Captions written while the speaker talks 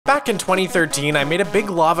Back in 2013, I made a big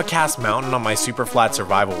lava cast mountain on my super flat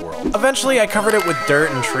survival world. Eventually, I covered it with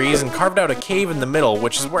dirt and trees and carved out a cave in the middle,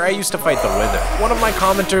 which is where I used to fight the Wither. One of my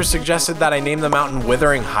commenters suggested that I name the mountain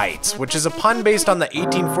Withering Heights, which is a pun based on the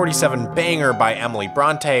 1847 banger by Emily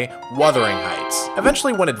Bronte, Wuthering Heights.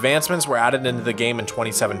 Eventually, when advancements were added into the game in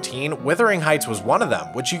 2017, Withering Heights was one of them,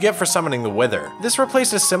 which you get for summoning the Wither. This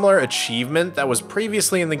replaced a similar achievement that was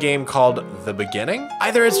previously in the game called The Beginning?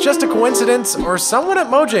 Either it's just a coincidence, or someone at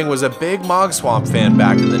Mojang was a big Mog Swamp fan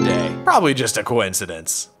back in the day. Probably just a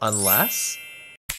coincidence. Unless...